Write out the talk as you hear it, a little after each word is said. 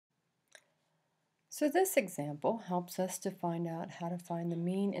So this example helps us to find out how to find the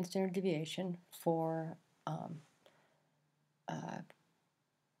mean and standard deviation for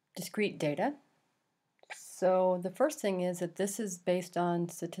discrete data. So the first thing is that this is based on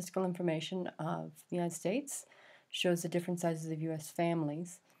statistical information of the United States, shows the different sizes of U.S.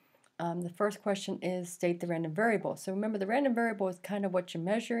 families. The first question is state the random variable. So remember, the random variable is kind of what you're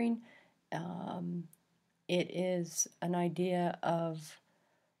measuring. It is an idea of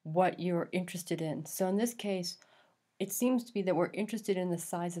what you're interested in. So in this case, it seems to be that we're interested in the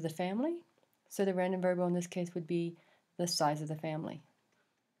size of the family. So the random variable in this case would be the size of the family.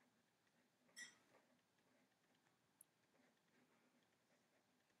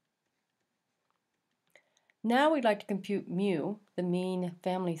 Now we'd like to compute mu, the mean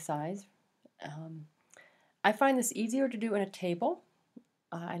family size. I find this easier to do in a table.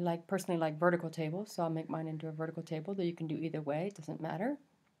 I personally like vertical tables, so I'll make mine into a vertical table, though you can do either way, it doesn't matter.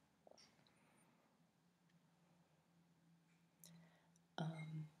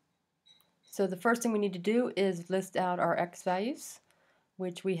 So the first thing we need to do is list out our x values,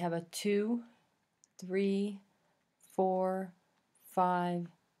 which we have a 2, 3, 4, 5,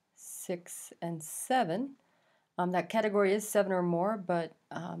 6, and 7. That category is 7 or more, but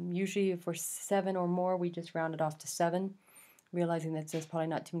usually if we're 7 or more, we just round it off to 7, realizing that there's probably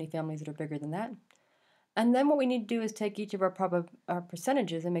not too many families that are bigger than that. And then what we need to do is take each of our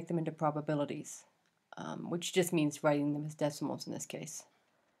percentages and make them into probabilities, which just means writing them as decimals in this case.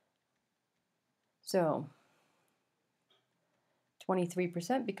 So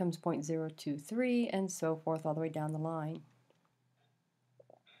 23% becomes 0.023, and so forth all the way down the line.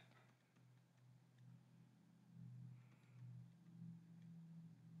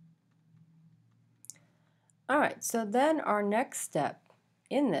 Alright, so then our next step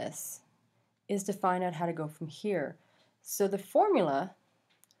in this is to find out how to go from here. So the formula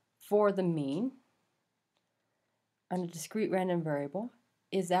for the mean on a discrete random variable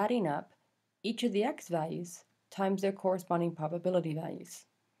is adding up each of the x values times their corresponding probability values.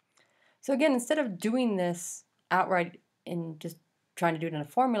 So again, instead of doing this outright in just trying to do it in a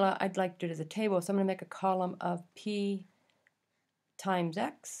formula, I'd like to do it as a table. So I'm going to make a column of p times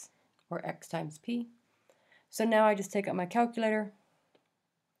x, or x times p. So now I just take out my calculator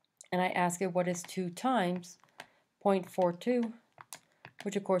and I ask it what is 2 times 0.42,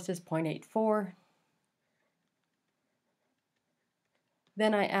 which of course is 0.84.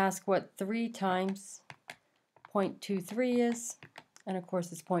 Then I ask what 3 times 0.23 is, and of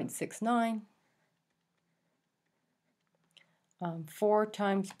course it's 0.69. 4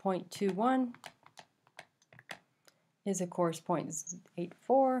 times 0.21 is of course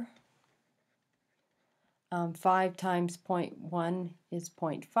 0.84. 5 times 0.1 is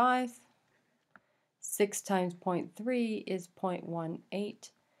 0.5. 6 times 0.3 is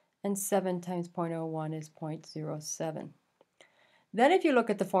 0.18. And 7 times 0.01 is 0.07. Then if you look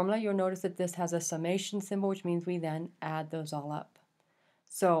at the formula, you'll notice that this has a summation symbol, which means we then add those all up.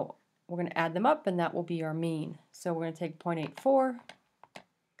 So we're going to add them up, and that will be our mean. So we're going to take 0.84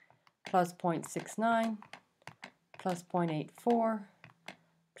 plus 0.69 plus 0.84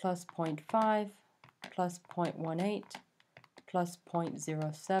 plus 0.5 plus 0.18 plus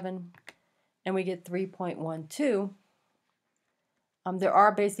 0.07, and we get 3.12. There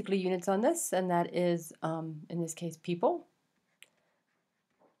are basically units on this, and that is, in this case, people.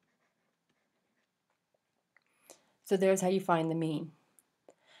 So there's how you find the mean.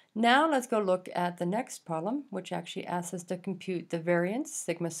 Now let's go look at the next problem, which actually asks us to compute the variance,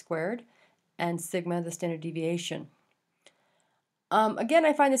 sigma squared, and sigma, the standard deviation. Again,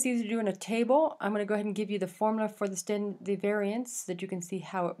 I find this easy to do in a table. I'm going to go ahead and give you the formula for the variance so that you can see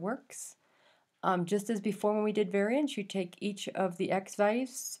how it works. Just as before when we did variance, you take each of the x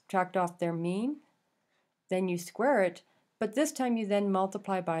values, subtract off their mean, then you square it, but this time you then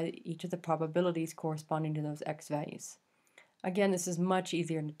multiply by each of the probabilities corresponding to those x values. Again, this is much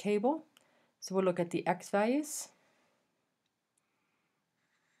easier in a table. So we'll look at the x values.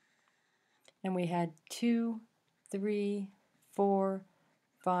 And we had 2, 3, 4,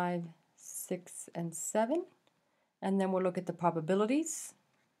 5, 6, and 7. And then we'll look at the probabilities.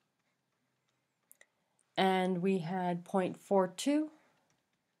 And we had 0.42,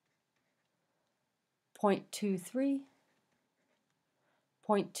 0.23,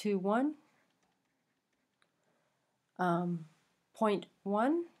 0.21, 0.1,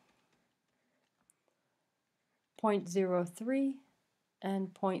 0.03,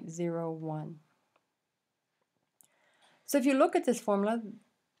 and 0.01. So if you look at this formula,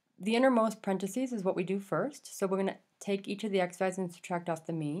 the innermost parentheses is what we do first. So we're going to take each of the x values and subtract off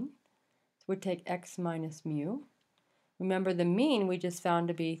the mean. So we'd take x minus mu. Remember the mean we just found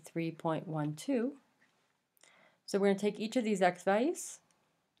to be 3.12. So we're going to take each of these x values.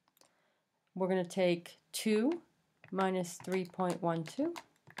 We're going to take 2 minus 3.12,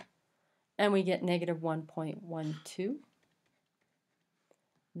 and we get negative 1.12.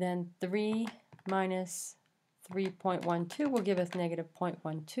 Then 3 minus 3.12 will give us negative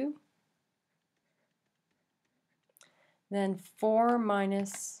 0.12. Then 4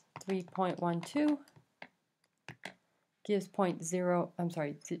 minus 3.12 gives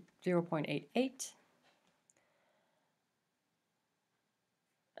 0.88.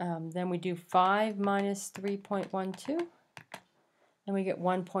 Then we do 5 minus 3.12, and we get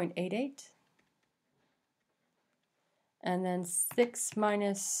 1.88. And then 6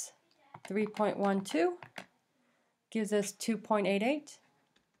 minus 3.12 gives us 2.88.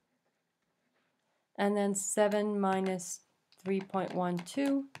 And then 7 minus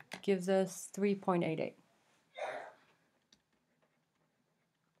 3.12 gives us 3.88.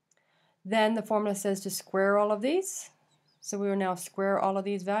 Then the formula says to square all of these. So we will now square all of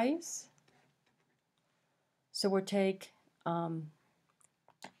these values. So we'll take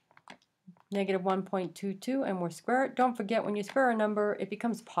negative 1.22 and we'll square it. Don't forget, when you square a number, it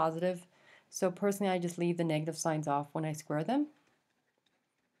becomes positive. So personally, I just leave the negative signs off when I square them.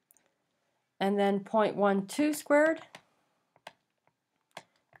 And then 0.12 squared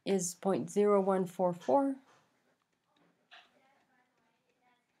is 0.0144.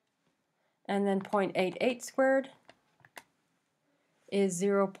 And then 0.88 squared is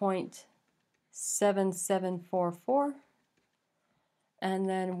 0.7744. And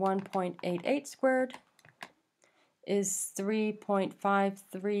then 1.88 squared is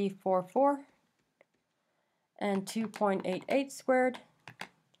 3.5344. And 2.88 squared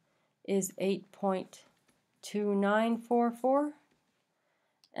is 8.2944.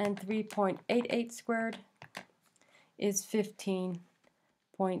 And 3.88 squared is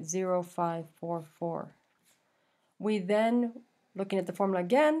 15.0544. We then, looking at the formula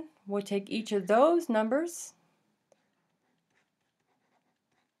again, we'll take each of those numbers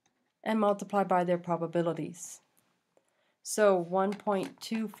and multiply by their probabilities. So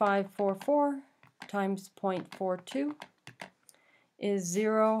 1.2544 times 0.42 is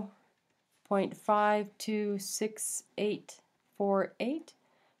 0.526848.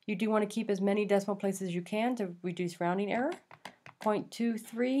 You do want to keep as many decimal places as you can to reduce rounding error.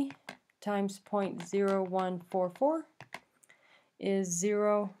 0.23 times 0.0144 is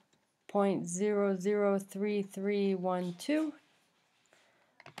 0.003312.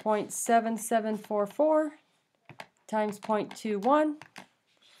 0.7744 times 0.21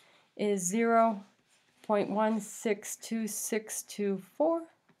 is 0.162624.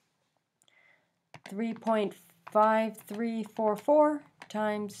 3.5344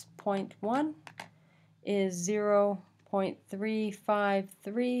 times 0.1 is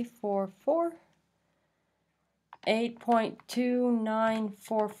 0.35344.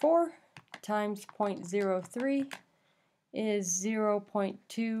 8.2944 times 0.03 is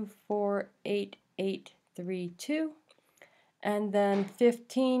 0.248832. And then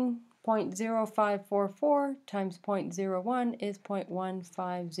 15.0544 times 0.01 is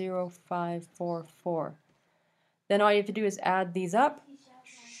 0.150544. Then all you have to do is add these up.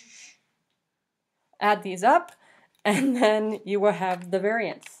 And then you will have the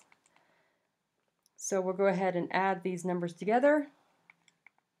variance. So we'll go ahead and add these numbers together.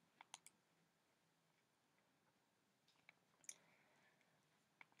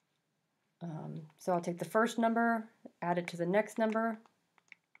 So I'll take the first number, add it to the next number,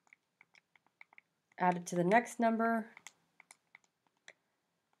 add it to the next number,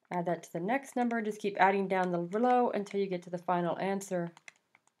 add that to the next number, just keep adding down the row until you get to the final answer.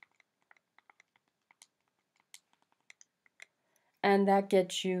 And that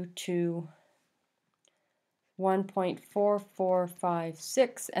gets you to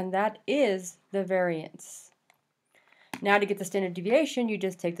 1.4456, and that is the variance. Now to get the standard deviation, you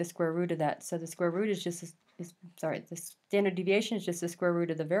just take the square root of that. So the square root is just, the standard deviation is just the square root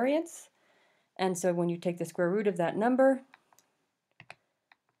of the variance. And so when you take the square root of that number,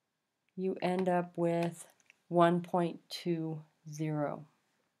 you end up with 1.20.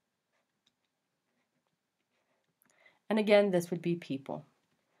 And again, this would be people.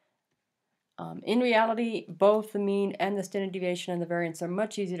 In reality, both the mean and the standard deviation and the variance are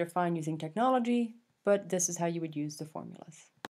much easier to find using technology, but this is how you would use the formulas.